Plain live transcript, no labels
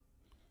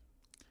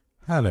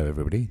Hello,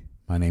 everybody.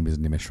 My name is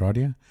Nimesh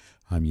Radia.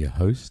 I'm your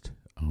host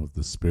of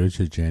the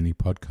Spiritual Journey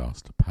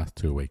podcast, Path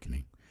to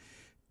Awakening.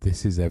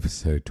 This is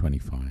episode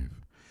 25. And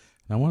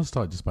I want to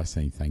start just by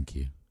saying thank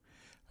you.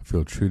 I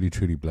feel truly,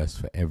 truly blessed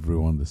for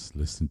everyone that's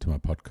listened to my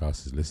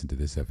podcast, has listened to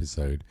this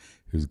episode,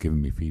 who's given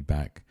me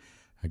feedback.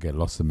 I get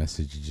lots of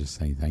messages just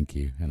saying thank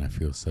you, and I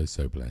feel so,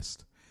 so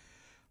blessed.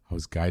 I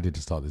was guided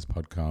to start this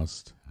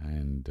podcast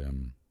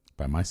and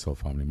by my soul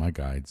family, my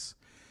guides,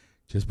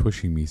 just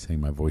pushing me, saying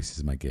my voice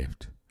is my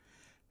gift.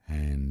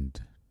 And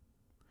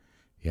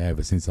yeah,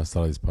 ever since I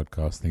started this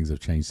podcast, things have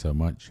changed so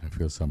much. I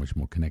feel so much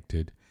more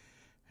connected,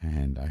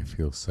 and I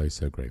feel so,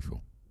 so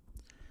grateful.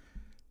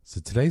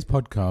 So today's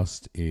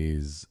podcast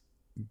is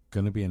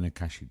going to be an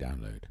Akashic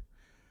download.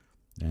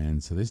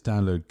 And so this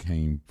download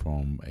came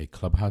from a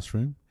Clubhouse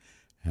room,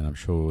 and I'm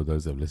sure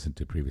those that have listened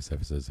to previous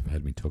episodes have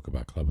heard me talk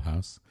about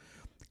Clubhouse.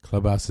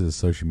 Clubhouse is a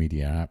social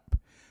media app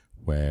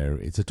where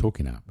it's a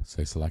talking app.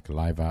 So it's like a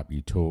live app.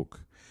 You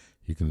talk.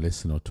 You can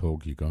listen or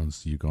talk. You go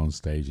on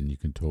stage and you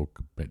can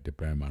talk, but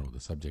bear in mind what the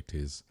subject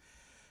is.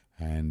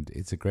 And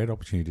it's a great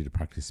opportunity to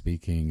practice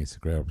speaking. It's a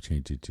great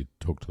opportunity to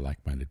talk to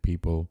like-minded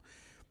people.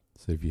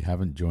 So if you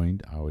haven't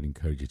joined, I would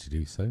encourage you to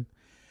do so.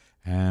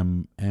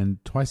 And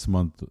twice a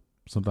month,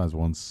 sometimes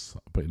once,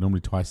 but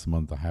normally twice a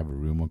month, I have a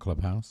room on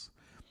Clubhouse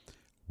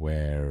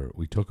where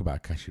we talk about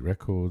Akashic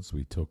records.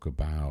 We talk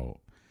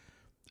about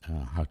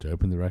how to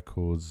open the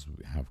records.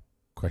 We have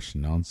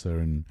question and answer,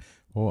 and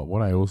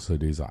what I also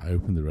do is I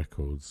open the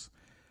records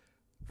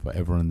for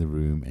everyone in the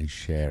room and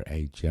share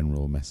a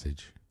general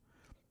message.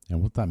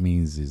 And what that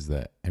means is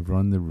that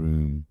everyone in the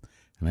room,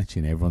 and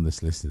actually everyone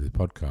that's listening to the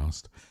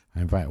podcast,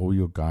 I invite all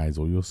your guides,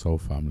 all your soul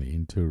family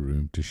into a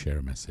room to share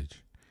a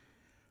message.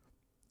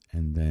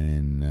 And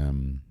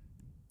then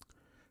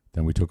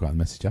we talk about the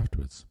message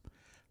afterwards.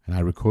 And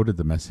I recorded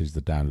the message,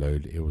 the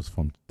download. It was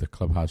from the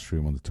Clubhouse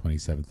room on the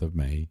 27th of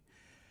May.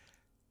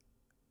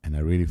 And I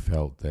really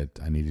felt that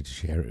I needed to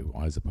share it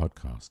as a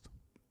podcast.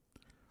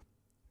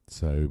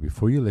 So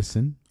before you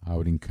listen, I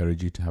would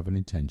encourage you to have an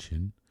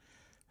intention,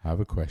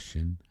 have a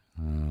question,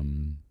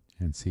 and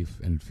see if,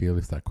 and feel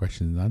if that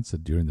question is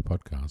answered during the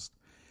podcast.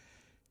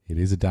 It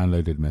is a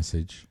downloaded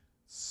message,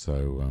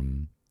 so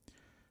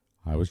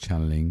I was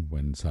channeling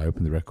so I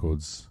opened the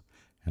records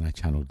and I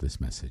channeled this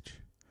message.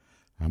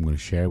 I'm going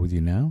to share it with you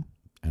now,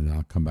 and then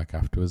I'll come back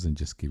afterwards and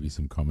just give you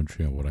some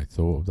commentary on what I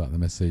thought about the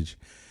message,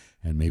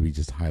 and maybe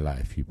just highlight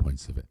a few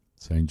points of it.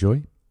 So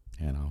enjoy,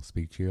 and I'll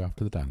speak to you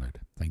after the download.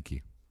 Thank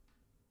you.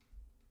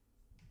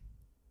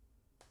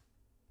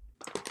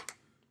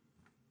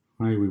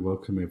 Hi, we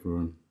welcome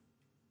everyone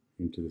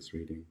into this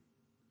reading.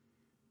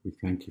 We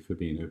thank you for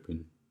being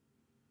open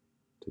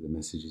to the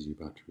messages you're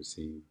about to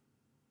receive.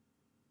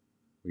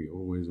 We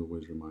always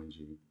remind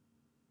you,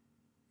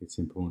 it's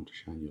important to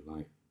shine your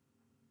light.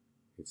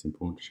 It's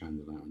important to shine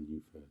the light on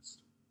you first.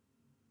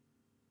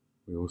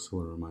 We also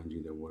want to remind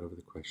you that whatever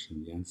the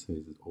question, the answer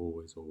is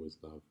always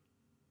love.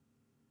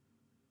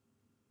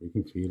 We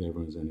can feel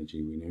everyone's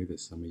energy. We know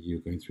that some of you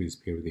are going through this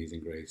period of ease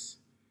and grace,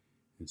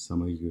 and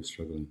some of you are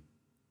struggling.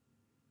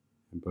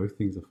 And both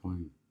things are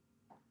fine.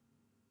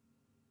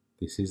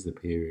 This is the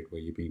period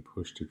where you're being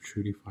pushed to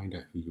truly find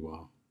out who you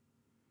are.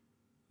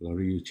 A lot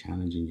of you are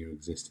challenging your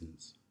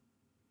existence.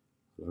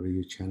 A lot of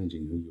you are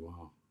challenging who you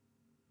are.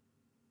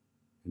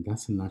 And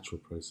that's a natural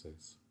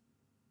process.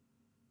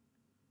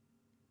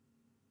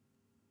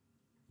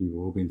 You've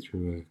all been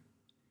through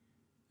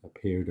a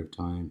period of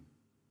time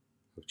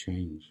of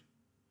change.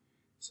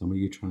 Some of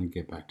you are trying to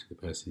get back to the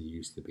person you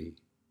used to be.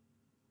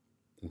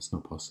 That's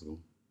not possible.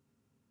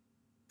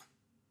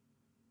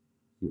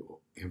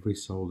 Every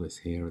soul that's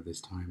here at this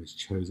time is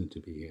chosen to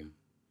be here.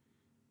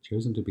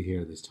 Chosen to be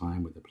here at this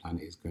time where the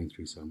planet is going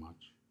through so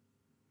much.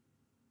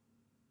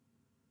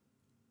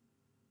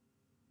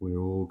 We're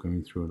all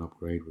going through an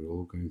upgrade. We're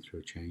all going through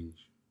a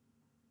change.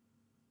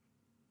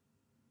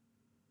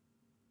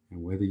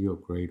 And whether you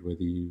upgrade,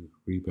 whether you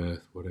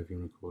rebirth, whatever you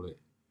want to call it,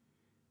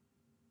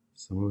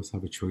 some of us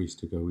have a choice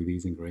to go with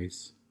ease and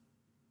grace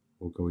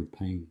or go with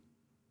pain.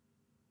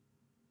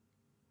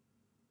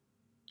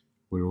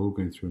 We're all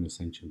going through an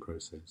ascension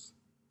process.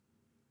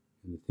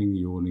 And the thing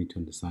you all need to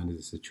understand is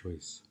it's a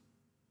choice.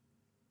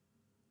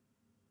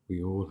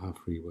 We all have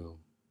free will.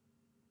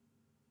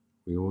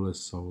 We all as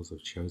souls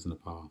have chosen a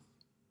path.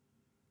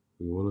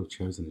 We all have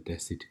chosen a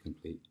destiny to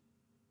complete.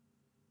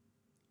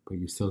 But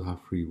you still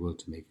have free will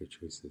to make your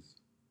choices.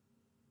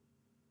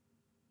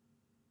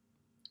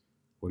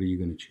 What are you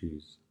going to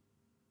choose?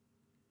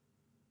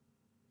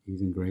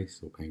 Ease and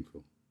grace or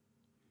painful?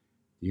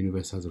 The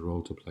universe has a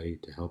role to play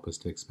to help us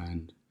to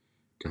expand,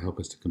 to help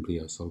us to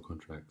complete our soul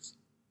contracts,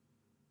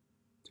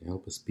 to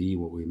help us be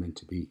what we're meant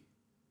to be.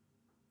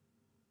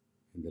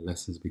 And the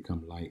lessons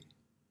become light.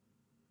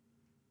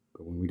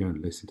 But when we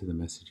don't listen to the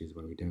messages,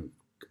 when we don't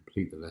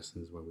complete the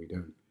lessons, when we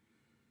don't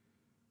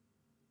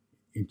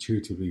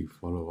intuitively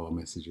follow our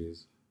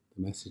messages,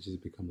 the messages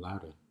become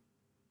louder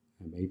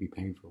and maybe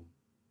painful.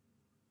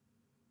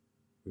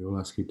 We all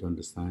ask you to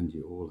understand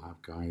you all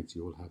have guides,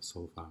 you all have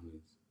soul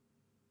families.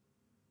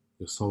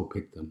 Your soul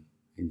picked them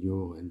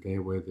and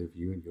they're worthy of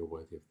you and you're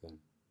worthy of them.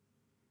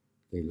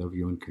 They love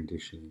you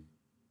unconditionally.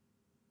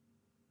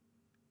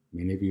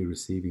 Many of you are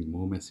receiving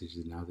more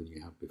messages now than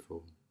you have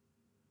before.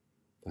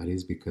 That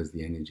is because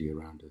the energy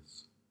around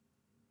us.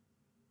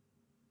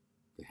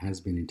 There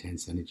has been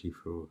intense energy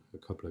for a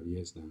couple of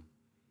years now,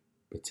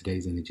 but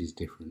today's energy is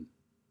different.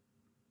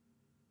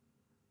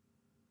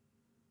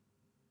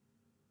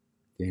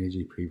 The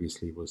energy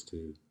previously was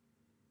to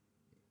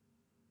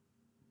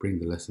bring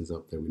the lessons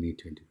up that we need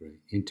to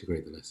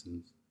integrate the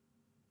lessons.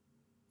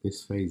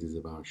 This phase is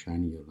about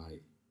shining your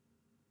light.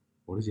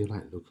 What does your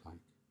light look like?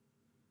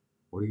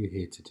 What are you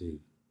here to do?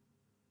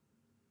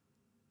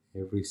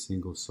 Every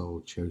single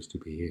soul chose to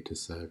be here to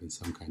serve in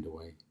some kind of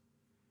way.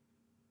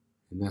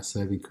 And that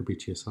serving could be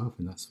to yourself,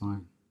 and that's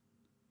fine.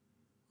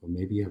 Or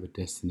maybe you have a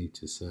destiny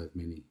to serve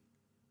many.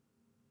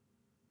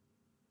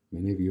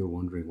 Many of you are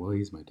wondering, what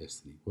is my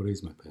destiny? What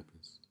is my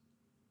purpose?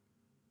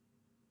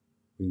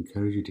 We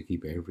encourage you to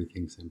keep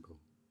everything simple.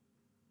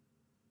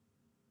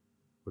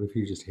 What if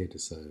you're just here to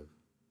serve?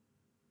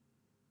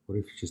 What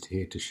if you're just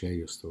here to share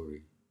your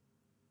story?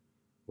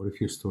 What if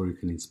your story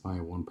can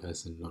inspire one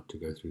person not to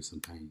go through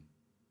some pain?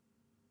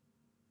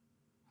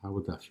 How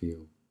would that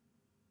feel?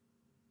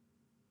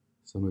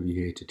 Some of you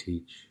here to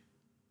teach.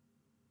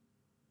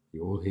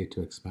 You're all here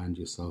to expand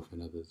yourself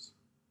and others.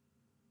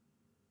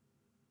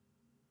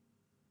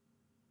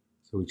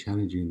 So we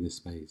challenge you in this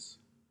space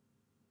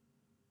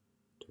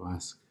to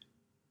ask,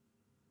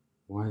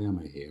 why am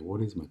I here?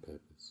 What is my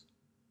purpose?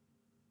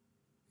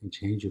 And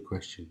change your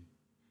question.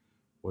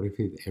 What if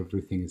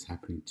everything is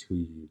happening to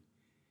you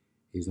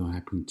is not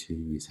happening to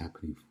you, is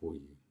happening for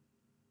you?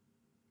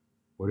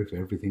 What if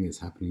everything that's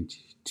happening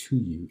to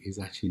you is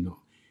actually not,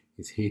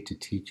 is here to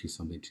teach you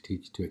something,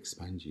 to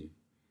expand you?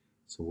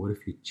 So what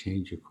if you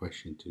change your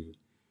question to,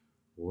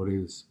 what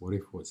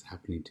if what's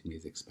happening to me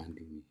is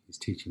expanding me, is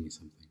teaching me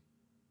something?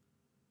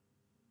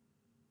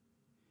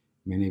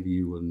 Many of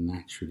you will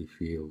naturally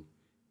feel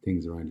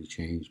things around you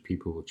change,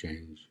 people will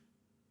change.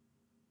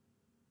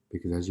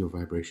 Because as your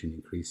vibration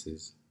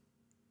increases,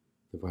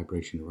 the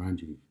vibration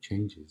around you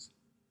changes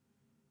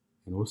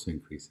and also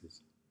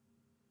increases.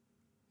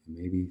 And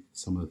maybe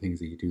some of the things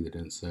that you do that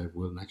don't serve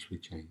will naturally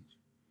change.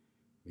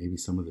 Maybe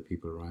some of the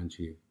people around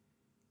you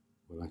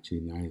will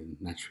actually neither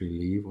naturally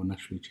leave or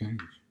naturally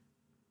change.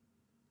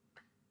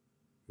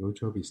 Your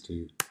job is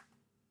to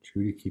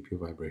truly keep your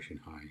vibration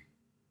high,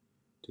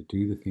 to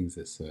do the things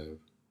that serve.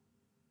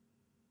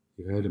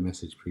 You heard a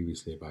message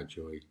previously about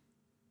joy.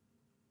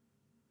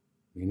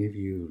 Many of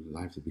you,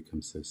 lives have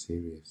become so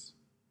serious.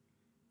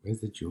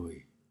 Where's the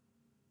joy?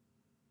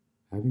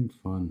 Having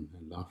fun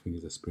and laughing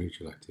is a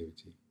spiritual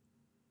activity.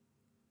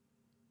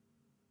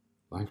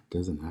 Life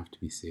doesn't have to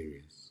be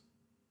serious.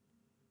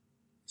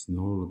 It's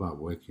not all about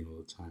working all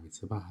the time.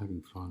 It's about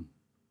having fun.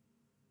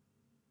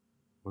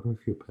 What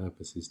if your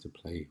purpose is to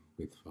play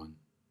with fun,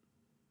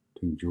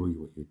 to enjoy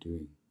what you're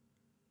doing?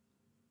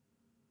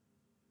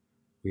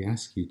 We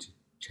ask you to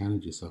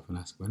challenge yourself and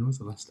ask, when was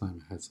the last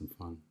time I had some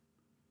fun?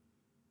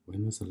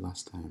 When was the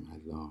last time I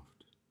laughed?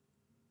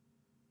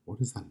 What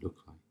does that look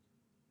like?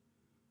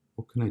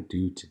 What can I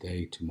do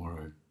today,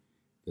 tomorrow,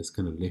 that's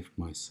going to lift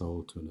my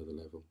soul to another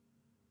level?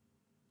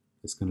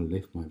 That's going to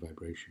lift my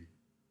vibration?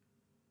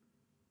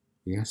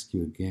 We ask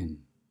you again,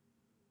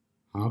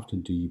 how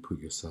often do you put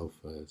yourself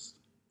first?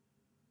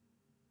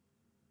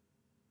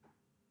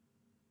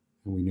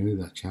 And we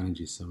know that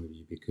challenges some of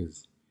you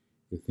because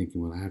you're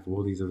thinking, well, I have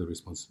all these other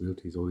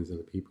responsibilities, all these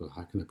other people,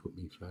 how can I put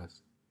me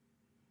first?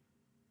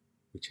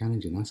 We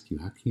challenge and ask you,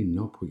 how can you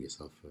not put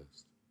yourself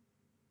first?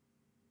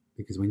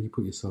 Because when you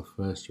put yourself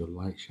first, your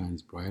light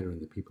shines brighter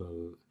and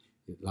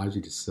it allows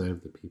you to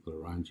serve the people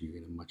around you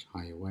in a much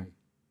higher way.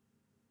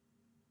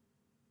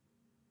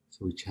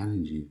 So we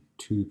challenge you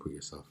to put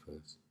yourself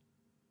first.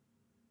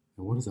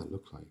 And what does that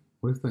look like?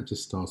 What if that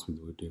just starts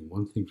with doing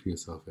one thing for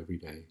yourself every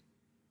day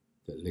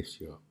that lifts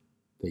you up,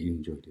 that you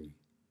enjoy doing?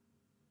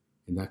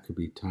 And that could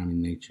be time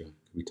in nature, it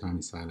could be time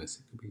in silence,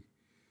 it could be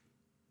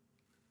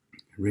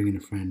ringing a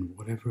friend,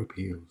 whatever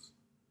appeals.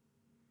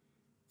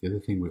 The other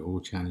thing we're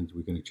going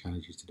to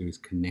challenge you to do is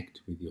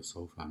connect with your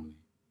soul family.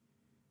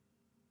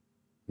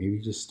 Maybe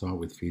just start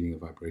with feeling a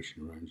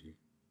vibration around you.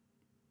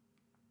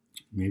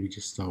 Maybe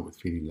just start with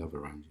feeling love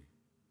around you.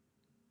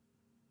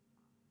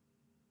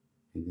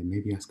 And then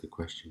maybe ask a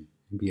question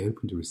and be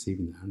open to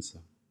receiving the answer.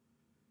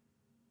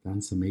 The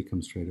answer may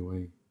come straight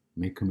away,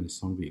 may come in a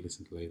song that you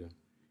listen to later,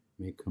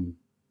 may come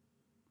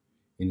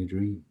in a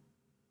dream.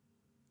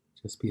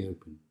 Just be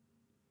open.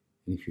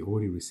 And if you're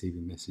already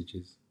receiving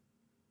messages,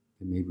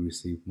 then maybe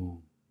receive more.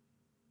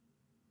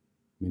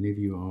 Many of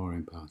you are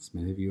empaths,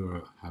 many of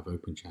you have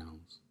open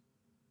channels.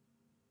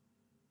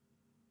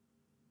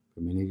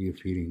 But many of you are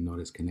feeling not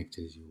as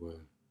connected as you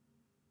were.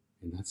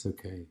 And that's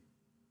okay.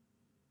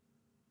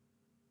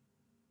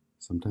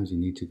 Sometimes you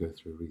need to go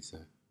through a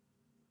reset.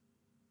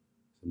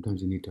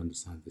 Sometimes you need to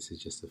understand this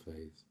is just a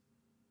phase.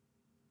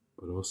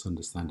 But also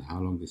understand how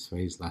long this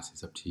phase lasts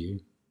is up to you.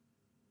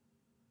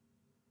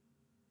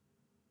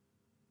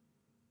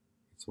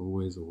 It's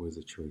always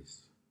a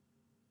choice.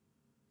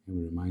 And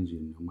we remind you,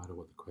 no matter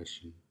what the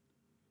question,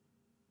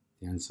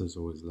 the answer is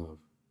always love.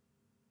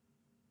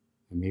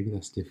 And maybe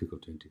that's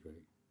difficult to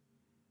integrate,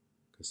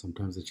 because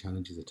sometimes the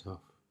challenges are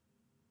tough.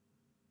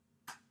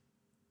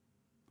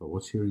 But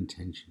what's your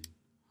intention?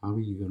 How are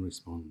you going to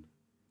respond?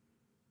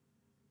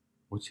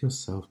 What's your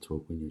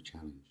self-talk when you're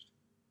challenged?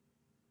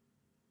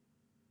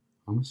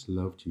 How much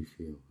love do you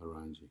feel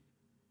around you?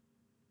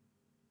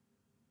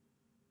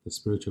 The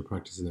spiritual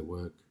practices at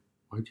work,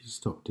 why do you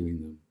stop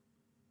doing them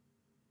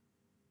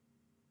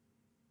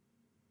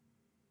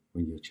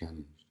when you're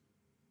challenged?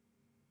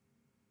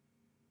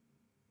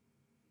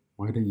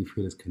 Why don't you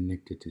feel as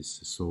connected to the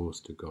source,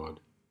 to God,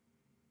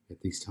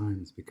 at these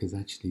times? Because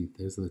actually,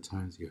 those are the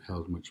times you're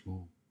held much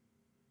more.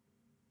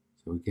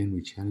 So again,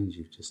 we challenge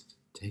you, just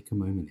take a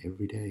moment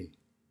every day.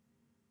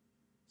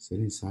 Sit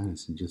in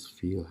silence and just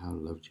feel how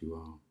loved you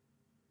are.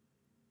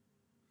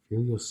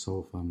 Feel your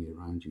soul family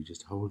around you,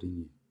 just holding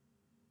you.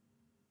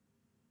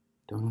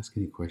 Don't ask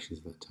any questions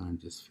at that time,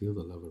 just feel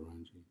the love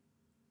around you.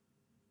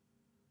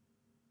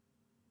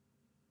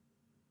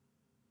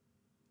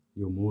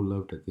 You're more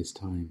loved at this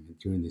time,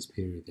 during this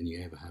period, than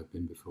you ever have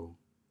been before.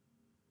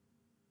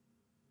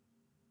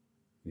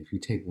 And if you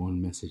take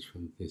one message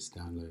from this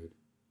download,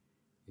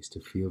 is to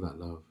feel that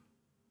love,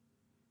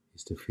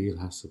 is to feel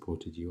how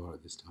supported you are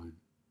at this time.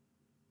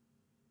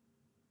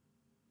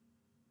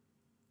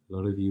 A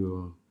lot of you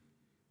are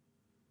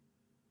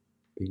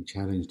being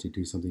challenged to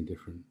do something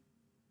different,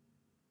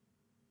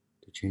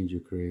 to change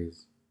your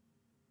careers.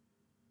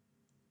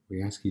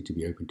 We ask you to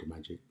be open to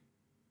magic.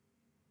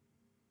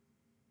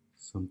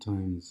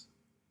 Sometimes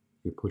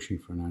you're pushing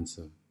for an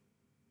answer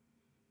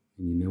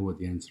and you know what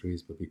the answer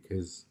is, but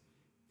because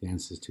the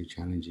answer is too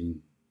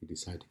challenging, you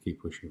decide to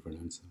keep pushing for an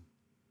answer.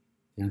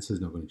 The answer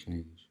is not going to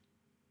change.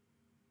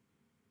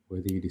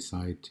 Whether you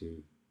decide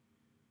to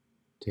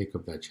take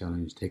up that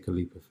challenge, take a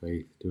leap of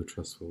faith, do a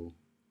trust fall,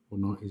 or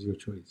not is your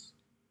choice.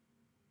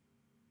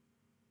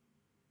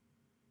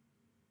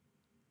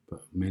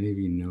 But many of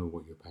you know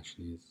what your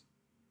passion is.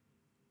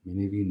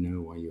 Many of you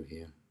know why you're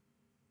here.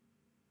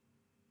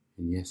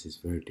 And yes, it's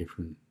very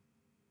different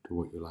to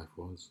what your life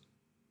was.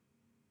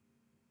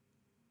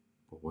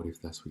 But what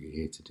if that's what you're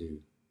here to do?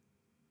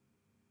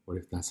 What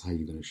if that's how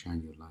you're going to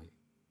shine your light?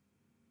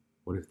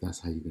 What if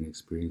that's how you're going to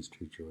experience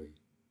true joy?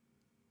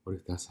 What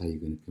if that's how you're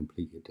going to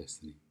complete your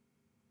destiny?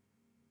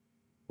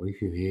 What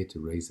if you're here to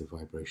raise the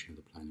vibration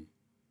of the planet?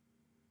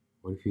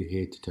 What if you're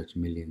here to touch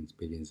millions,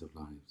 billions of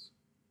lives?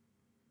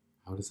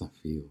 How does that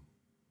feel?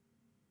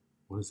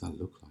 What does that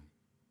look like?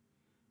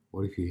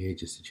 What if you're here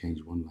just to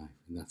change one life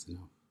and that's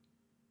enough?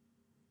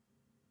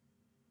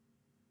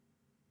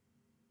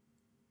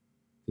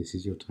 This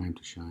is your time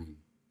to shine.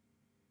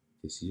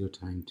 This is your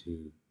time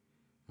to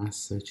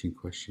ask searching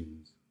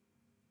questions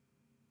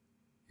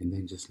and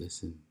then just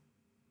listen.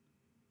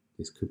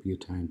 This could be your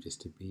time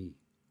just to be.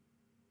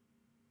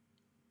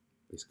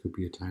 This could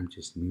be your time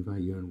just to move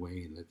out your own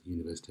way and let the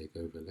universe take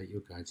over. Let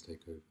your guides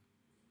take over.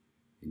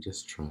 And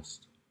just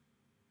trust.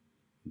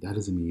 That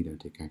doesn't mean you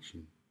don't take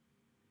action.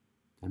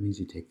 That means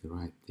you take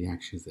the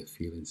actions that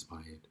feel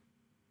inspired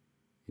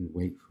and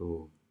wait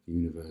for the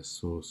universe,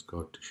 source,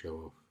 God to show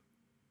off.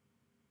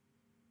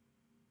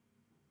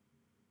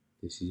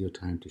 This is your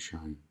time to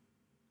shine.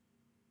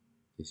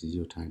 This is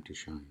your time to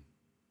shine.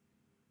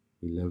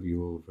 We love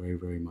you all very,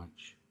 very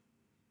much.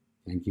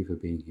 Thank you for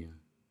being here.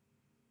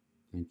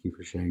 Thank you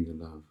for sharing your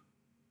love.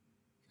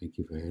 Thank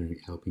you for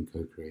helping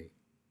co-create.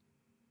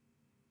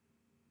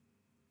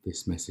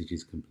 This message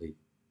is complete.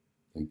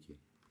 Thank you.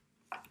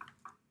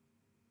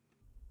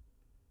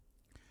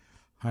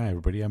 Hi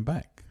everybody, I'm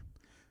back.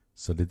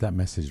 So did that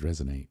message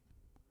resonate?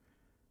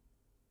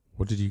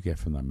 What did you get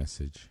from that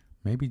message?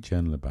 Maybe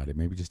journal about it.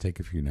 Maybe just take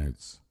a few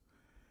notes.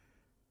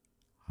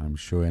 I'm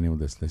sure anyone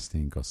that's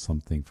listening got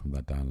something from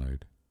that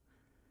download.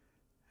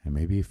 And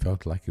maybe it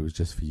felt like it was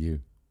just for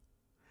you.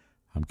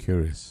 I'm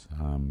curious.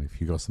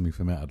 If you got something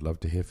from it, I'd love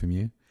to hear from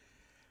you.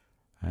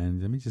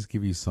 And let me just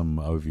give you some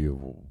overview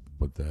of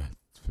what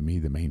for me,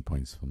 the main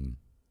points from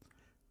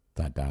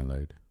that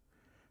download.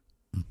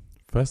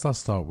 First, I'll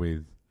start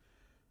with,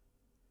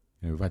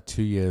 we've had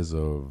 2 years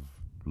of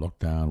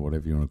lockdown,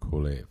 whatever you want to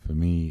call it. For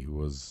me, it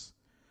was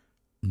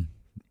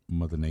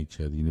Mother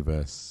Nature, the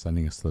universe,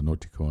 sending us to the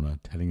naughty corner,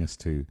 telling us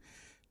to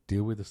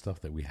deal with the stuff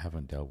that we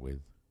haven't dealt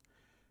with.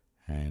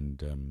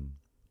 And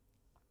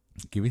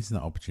giving us an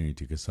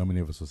opportunity, because so many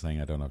of us were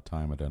saying, I don't have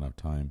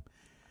time.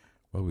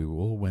 Well, we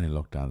all went in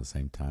lockdown at the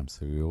same time,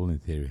 so we all in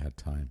theory had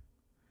time.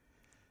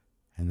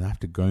 And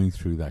after going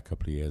through that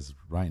couple of years,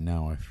 right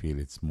now I feel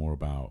it's more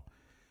about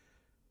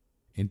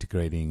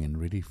integrating and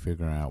really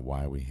figuring out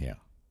why we're here.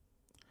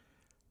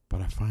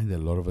 But I find that a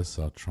lot of us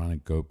are trying to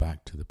go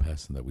back to the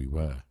person that we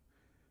were.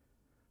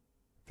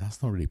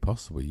 That's not really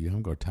possible. You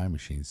haven't got a time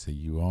machine, so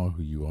you are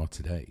who you are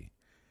today.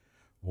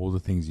 All the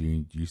things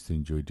you used to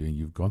enjoy doing,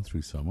 you've gone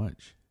through so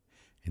much,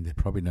 and they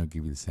probably don't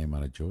give you the same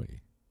amount of joy.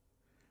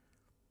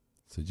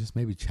 So just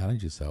maybe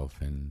challenge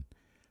yourself and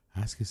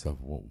ask yourself,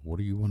 what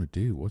do you want to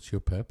do? What's your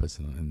purpose?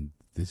 And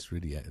this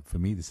really, for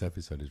me, this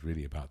episode is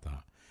really about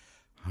that.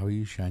 How are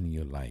you shining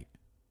your light?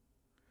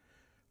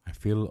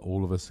 feel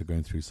all of us are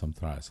going through some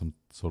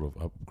sort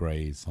of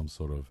upgrade, some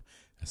sort of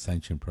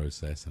ascension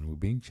process, and we're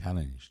being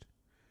challenged.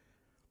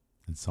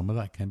 And some of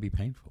that can be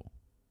painful.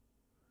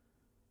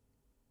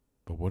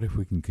 But what if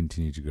we can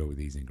continue to go with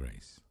ease and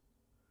grace?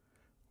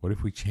 What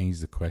if we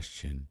change the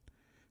question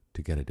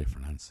to get a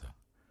different answer?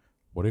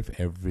 What if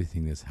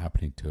everything that's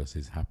happening to us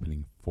is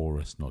happening for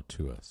us, not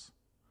to us?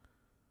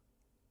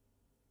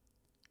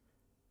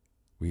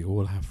 We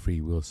all have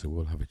free will, so we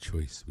all have a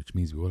choice, which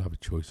means we all have a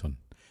choice on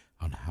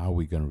how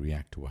we're going to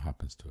react to what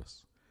happens to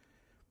us.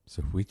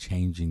 So if we're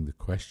changing the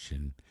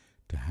question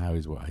to how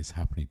is what is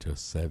happening to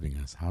us serving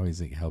us, how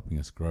is it helping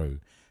us grow,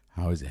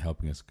 how is it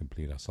helping us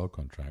complete our soul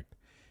contract,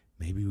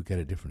 maybe we'll get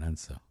a different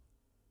answer.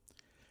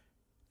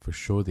 For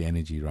sure the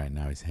energy right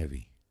now is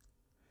heavy,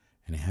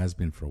 and it has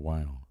been for a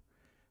while,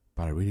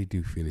 but I really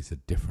do feel it's a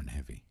different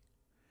heavy.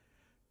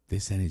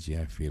 This energy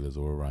I feel is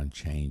all around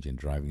change and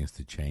driving us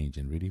to change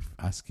and really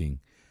asking,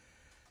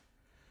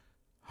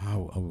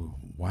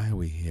 why are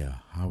we here?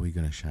 How are we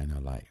going to shine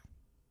our light?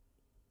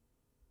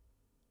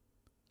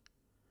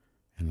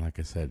 And like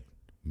I said,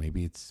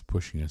 maybe it's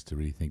pushing us to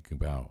really think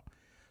about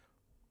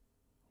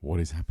what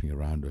is happening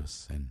around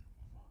us, and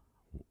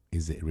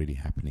is it really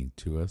happening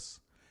to us,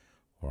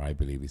 or I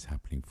believe it's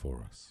happening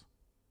for us.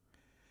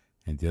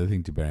 And the other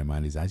thing to bear in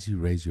mind is, as you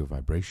raise your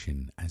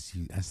vibration, as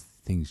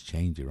things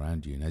change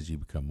around you, and as you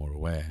become more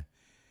aware,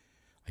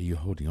 are you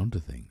holding on to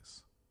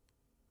things?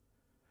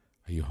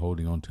 Are you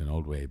holding on to an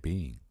old way of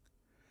being?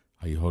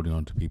 Are you holding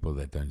on to people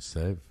that don't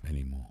serve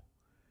anymore?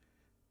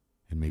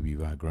 And maybe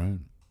you've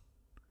outgrown.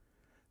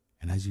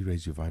 And as you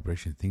raise your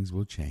vibration, things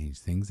will change.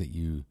 Things that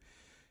you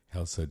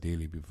held so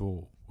dearly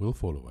before will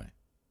fall away.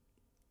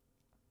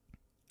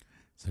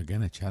 So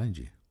again, I challenge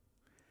you.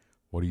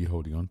 What are you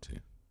holding on to?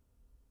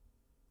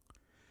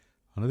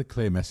 Another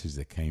clear message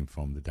that came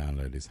from the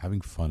download is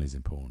having fun is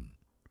important.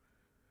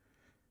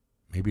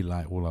 Maybe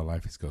like all our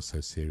life has got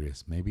so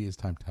serious. Maybe it's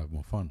time to have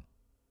more fun.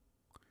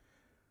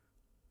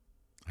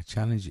 I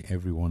challenge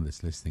everyone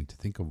that's listening to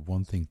think of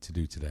one thing to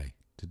do today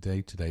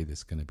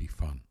that's going to be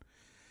fun,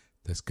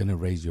 that's going to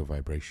raise your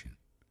vibration.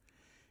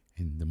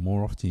 And the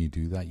more often you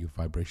do that, your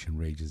vibration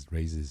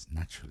raises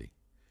naturally.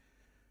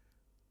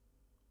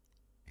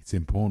 It's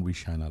important we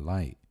shine a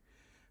light,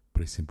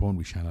 but it's important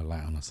we shine a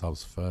light on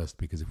ourselves first,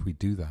 because if we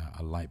do that,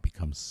 our light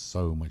becomes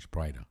so much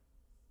brighter.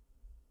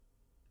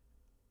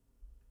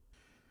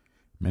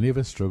 Many of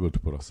us struggle to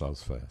put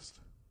ourselves first.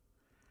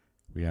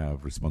 We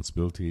have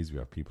responsibilities, we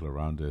have people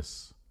around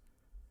us.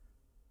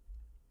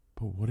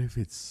 But what if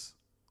it's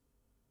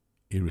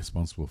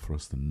irresponsible for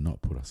us to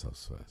not put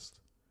ourselves first?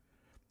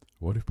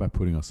 What if by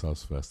putting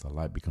ourselves first, our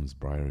light becomes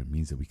brighter? It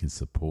means that we can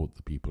support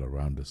the people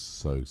around us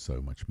so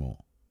much more.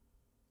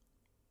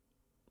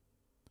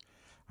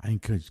 I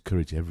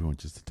encourage everyone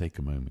just to take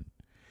a moment.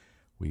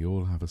 We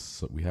all have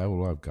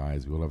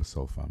guys, we all have a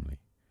soul family.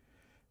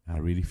 And I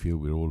really feel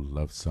we're all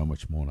loved so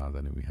much more now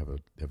than we ever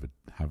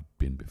have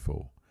been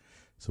before.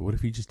 So what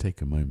if you just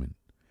take a moment,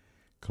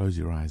 close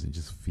your eyes and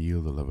just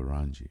feel the love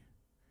around you.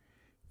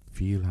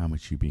 Feel how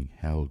much you're being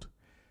held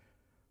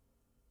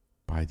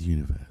by the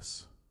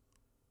universe.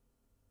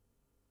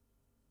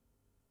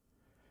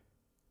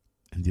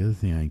 And the other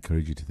thing I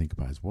encourage you to think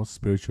about is, what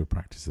spiritual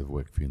practices have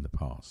worked for you in the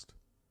past?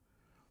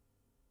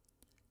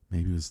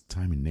 Maybe it was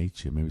time in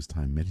nature, maybe it was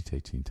time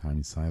meditating, time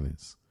in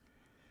silence.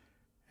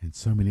 And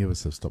so many of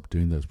us have stopped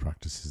doing those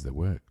practices that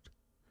worked.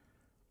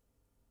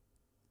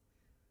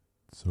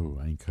 So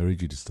I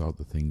encourage you to start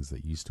the things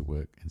that used to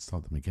work and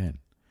start them again.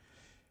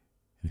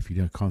 And if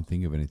you can't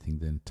think of anything,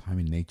 then time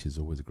in nature is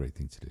always a great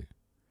thing to do.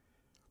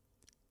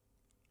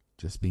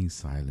 Just being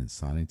silent,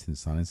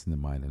 silencing the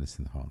mind and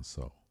listening to the heart and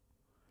soul.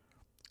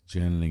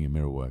 Journaling and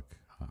mirror work.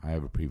 I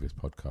have a previous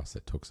podcast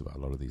that talks about a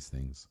lot of these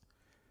things.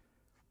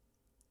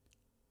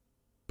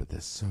 But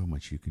there's so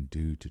much you can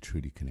do to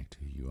truly connect to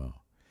who you are.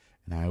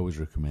 And I always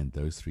recommend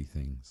those three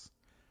things: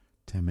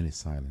 10-minute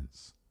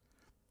silence,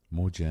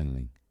 more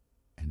journaling,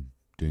 and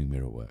doing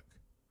mirror work.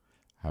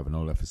 I have a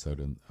whole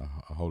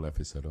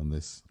episode on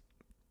this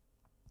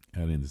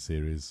early in the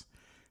series,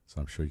 so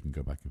I'm sure you can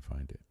go back and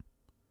find it.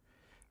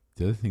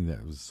 The other thing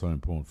that was so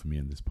important for me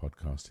in this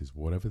podcast is,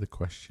 whatever the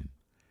question,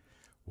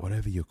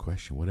 whatever your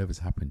question, whatever's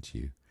happened to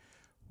you,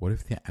 what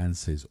if the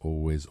answer is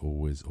always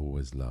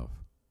love?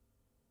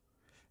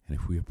 And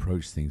if we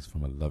approach things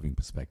from a loving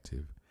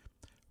perspective,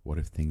 what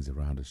if things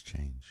around us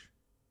change?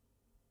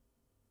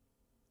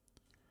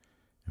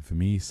 And for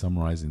me,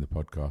 summarizing the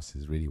podcast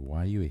is really,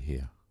 why are you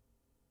here?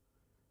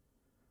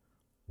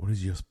 What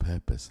is your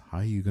purpose? How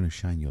are you going to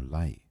shine your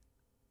light?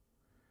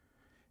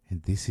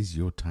 And this is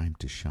your time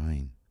to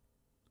shine.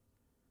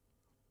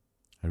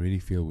 I really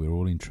feel we're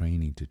all in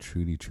training to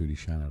truly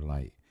shine our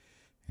light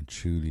and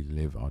truly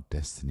live our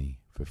destiny,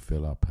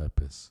 fulfill our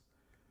purpose.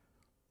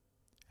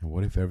 And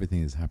what if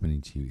everything that's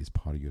happening to you is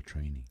part of your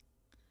training?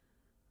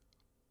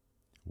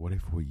 What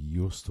if what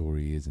your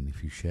story is, and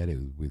if you shared it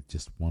with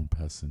just one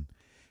person,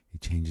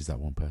 it changes that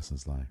one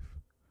person's life?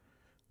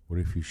 What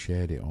if you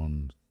shared it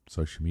on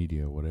social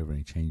media or whatever, and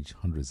it changed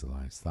hundreds of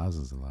lives,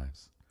 thousands of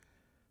lives,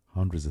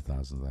 hundreds of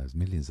thousands of lives,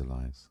 millions of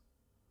lives?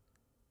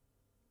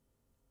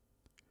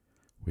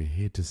 We're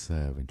here to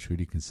serve, and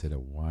truly consider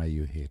why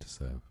you're here to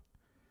serve.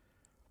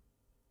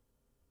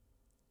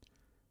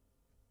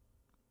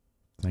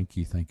 Thank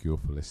you all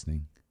for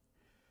listening.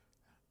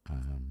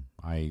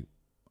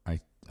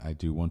 I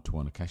do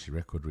one-to-one Akashic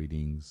record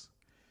readings.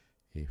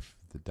 If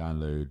the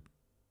download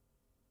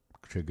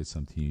triggered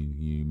something,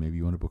 maybe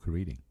you want to book a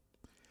reading.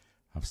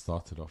 I've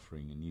started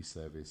offering a new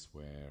service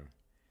where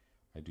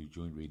I do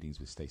joint readings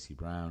with Stacey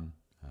Brown.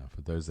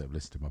 For those that have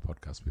listened to my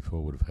podcast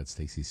before would have heard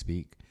Stacey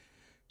speak.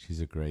 She's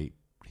a great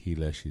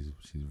healer. She's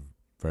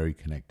very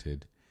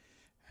connected,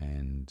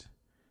 and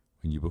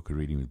when you book a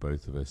reading with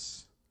both of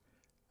us,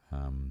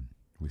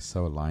 we're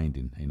so aligned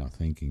in our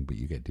thinking, but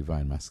you get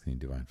divine masculine,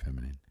 divine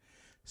feminine.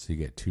 So you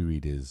get two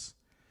readers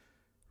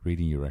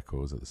reading your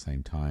records at the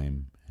same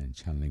time and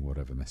channeling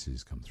whatever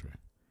messages come through.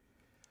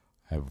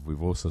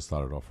 We've also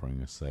started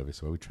offering a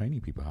service where we're training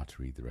people how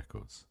to read the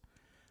records.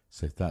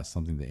 So if that's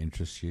something that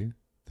interests you,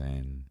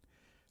 then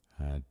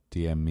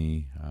DM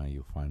me.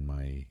 You'll find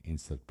my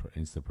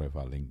Insta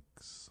profile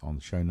links on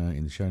the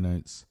in the show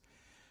notes.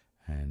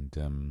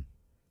 And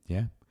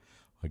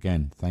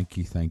again, thank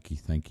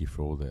you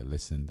for all that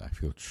listened. I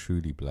feel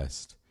truly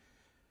blessed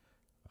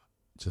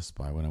just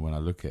by when I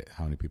look at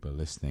how many people are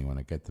listening, when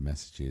I get the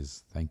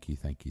messages. Thank you.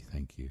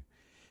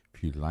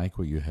 If you like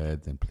what you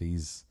heard, then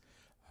please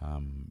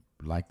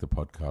like the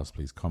podcast.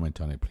 Please comment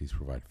on it. Please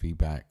provide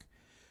feedback.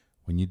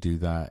 When you do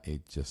that,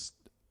 it just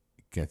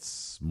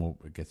gets more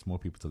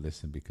people to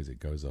listen, because it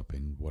goes up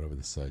in whatever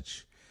the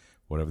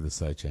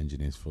search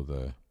engine is for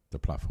the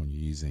platform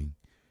you're using.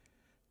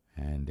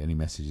 And any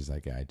messages I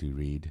get, I do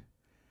read.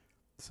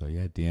 So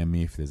DM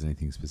me if there's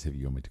anything specific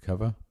you want me to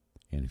cover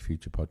in a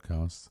future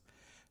podcast.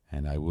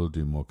 And I will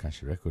do more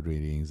Akashic record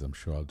readings. I'm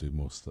sure I'll do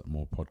more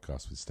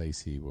podcasts with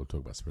Stacey. We'll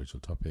talk about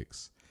spiritual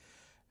topics.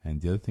 And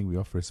the other thing we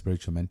offer is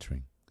spiritual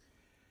mentoring.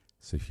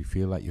 So if you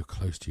feel like you're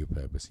close to your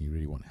purpose and you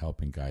really want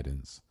help and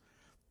guidance,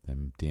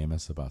 then DM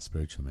us about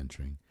spiritual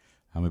mentoring.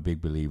 I'm a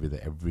big believer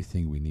that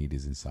everything we need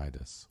is inside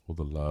us. All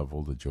the love,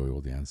 all the joy,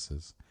 all the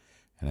answers.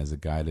 And as a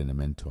guide and a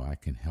mentor, I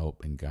can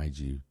help and guide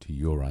you to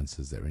your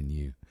answers that are in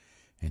you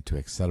and to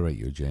accelerate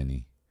your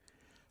journey.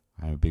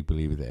 I'm a big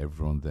believer that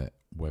everyone that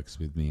works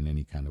with me in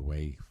any kind of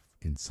way,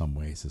 in some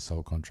way, it's a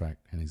soul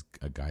contract and is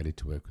guided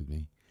to work with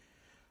me.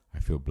 I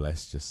feel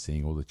blessed just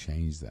seeing all the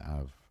change that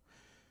I've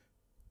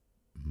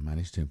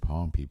managed to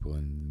impart on people.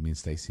 And me and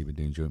Stacey have been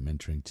doing joint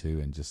mentoring too,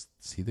 and just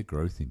see the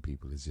growth in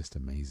people is just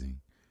amazing.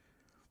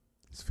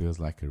 This feels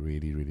like a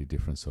really, really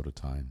different sort of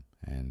time,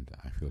 and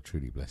I feel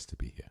truly blessed to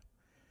be here.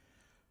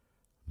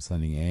 I'm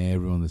sending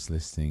everyone that's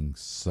listening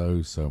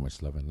so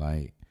much love and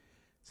light.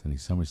 Sending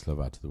so much love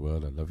out to the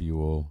world. I love you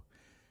all.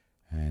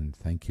 And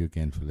thank you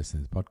again for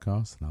listening to the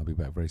podcast. And I'll be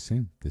back very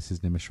soon. This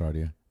is Nimesh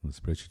Radia on the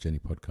Spiritual Journey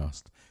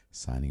Podcast,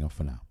 signing off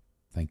for now.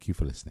 Thank you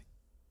for listening.